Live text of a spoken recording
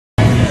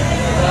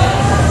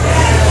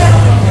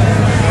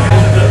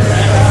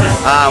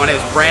My name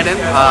is Brandon.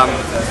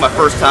 It's my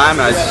first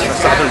time. I've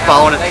been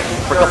following it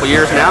for a couple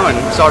years now and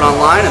saw it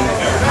online and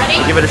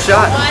give it a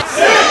shot.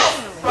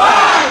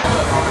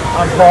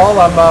 I'm Paul.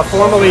 I'm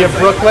formerly of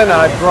Brooklyn.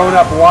 I've grown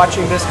up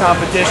watching this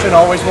competition,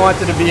 always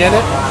wanted to be in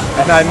it,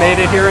 and I made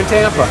it here in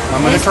Tampa.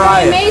 I'm going to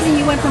try it. It's amazing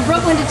you went from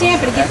Brooklyn to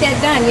Tampa to get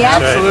that done, yeah?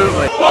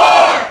 Absolutely.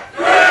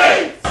 4,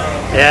 3.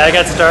 Yeah, I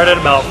got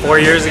started about 4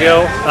 years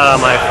ago.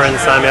 My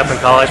friends signed me up in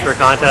college for a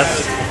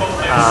contest,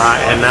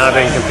 and now I've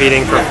been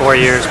competing for 4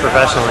 years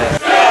professionally.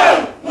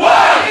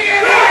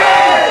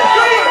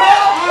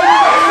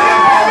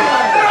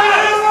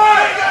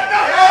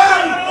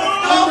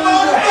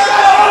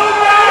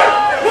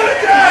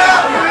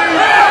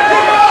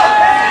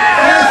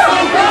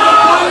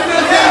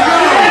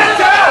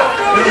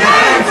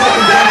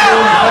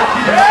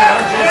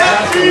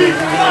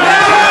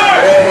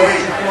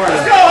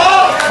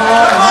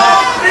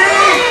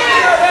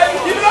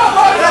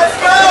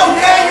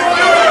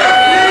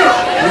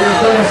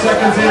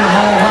 Seconds in,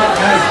 home hot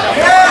has 3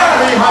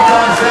 hot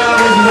dogs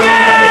down. He's moving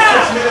at a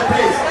 6-minute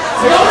pace.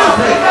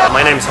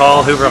 My name's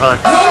Hall Hoover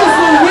Hunt. Notice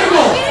the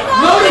wiggle.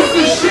 Notice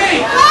the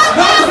shake.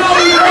 Notice how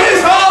he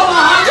is all the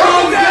hot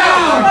dogs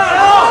down.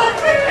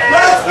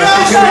 Let's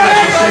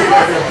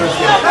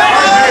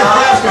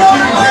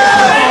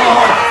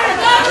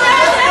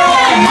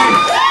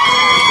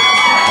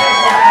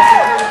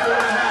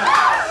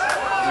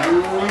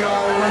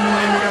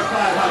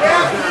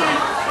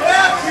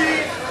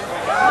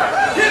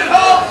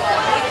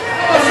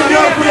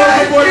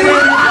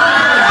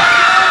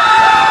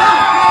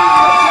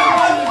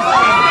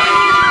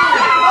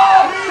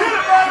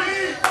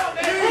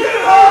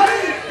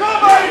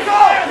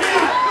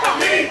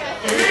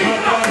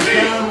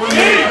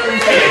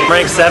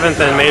Ranked 7th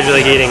in Major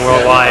League Eating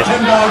worldwide.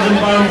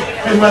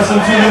 $10 in less than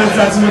 2 minutes.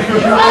 That's an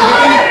official.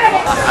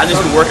 I've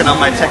just been working on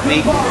my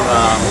technique,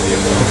 trying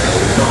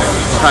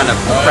to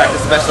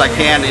practice the best I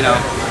can, you know,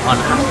 on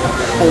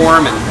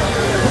form and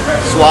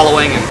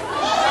swallowing and.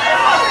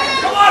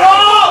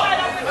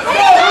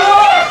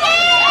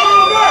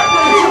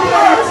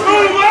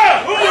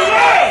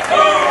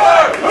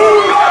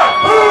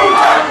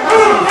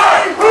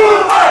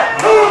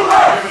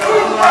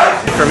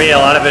 For me, a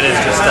lot of it is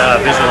just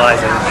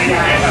visualizing.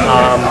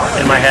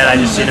 In my head, I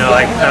just,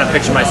 I kind of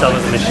picture myself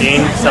as a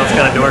machine. Sounds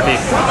kind of dorky.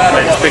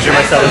 I just picture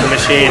myself as a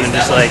machine and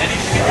just like,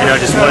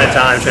 just one at a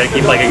time, try to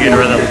keep like a good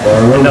rhythm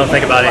and don't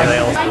think about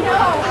anything else.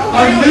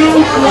 A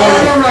new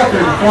Florida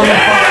record for the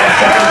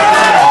 5 seconds.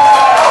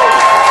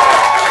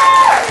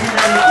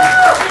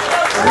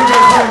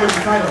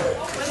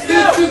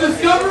 Since the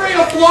discovery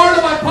of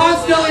Florida by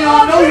Ponce de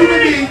Leon, no human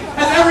being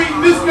has ever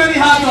eaten this many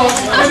hot dogs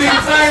in the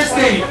entire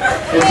state.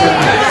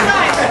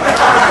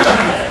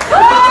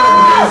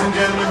 Ladies and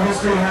gentlemen,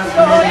 history has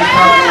been made in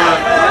popular.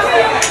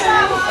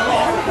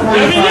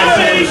 45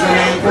 seconds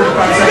remain.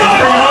 45 seconds.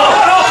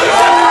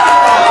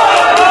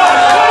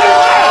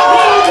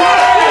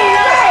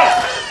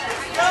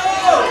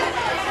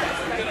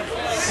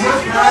 Sit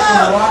back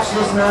and watch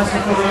this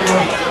masterful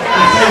little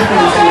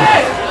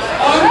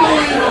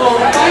unbelievable.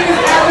 The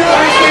finest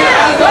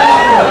appetite as a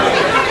offer.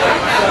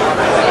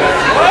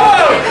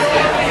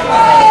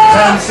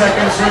 10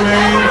 seconds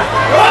remain.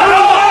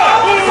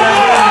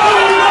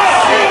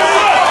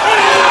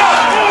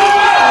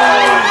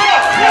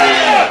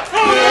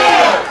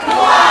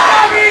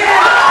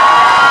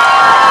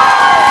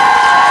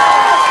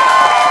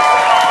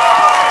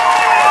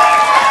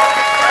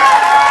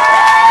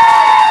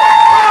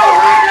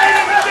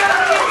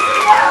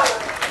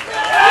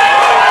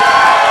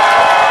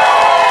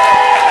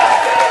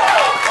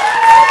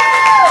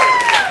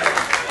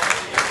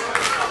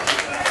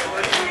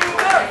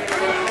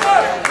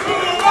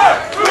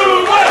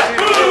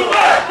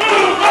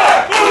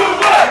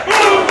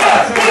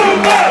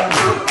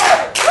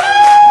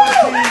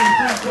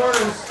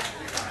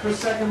 For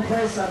second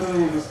place, I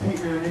believe, is Pete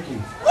and Nikki.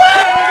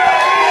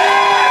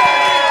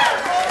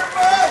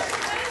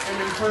 And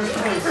in first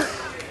place,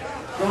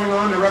 going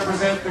on to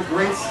represent the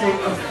great state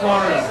of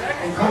Florida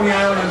and Coney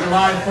Island on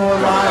July 4 live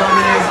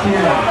on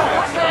ESPN.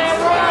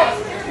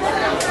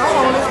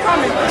 Oh, it's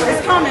coming.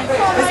 It's coming.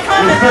 It's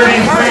coming.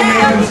 33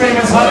 Nathan's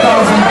famous hot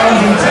dogs and buns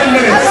in 10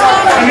 minutes.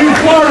 A new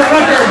Florida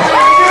record.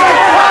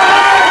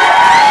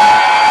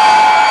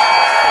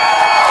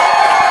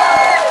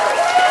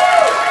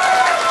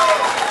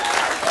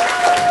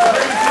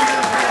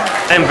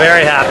 I'm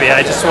very happy.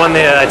 I just won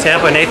the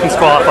Tampa Nathan's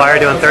Qualifier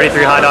doing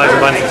 33 hot dogs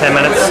and buns in 10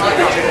 minutes.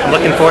 I'm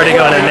looking forward to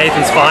going to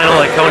Nathan's final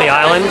at Coney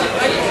Island.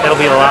 It'll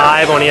be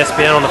live on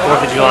ESPN on the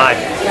 4th of July.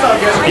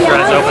 Keep your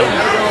eyes open.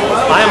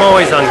 I am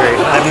always hungry.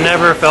 I've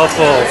never felt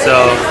full, so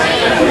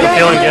I'm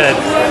feeling good.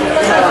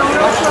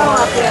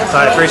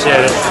 So I appreciate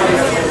it.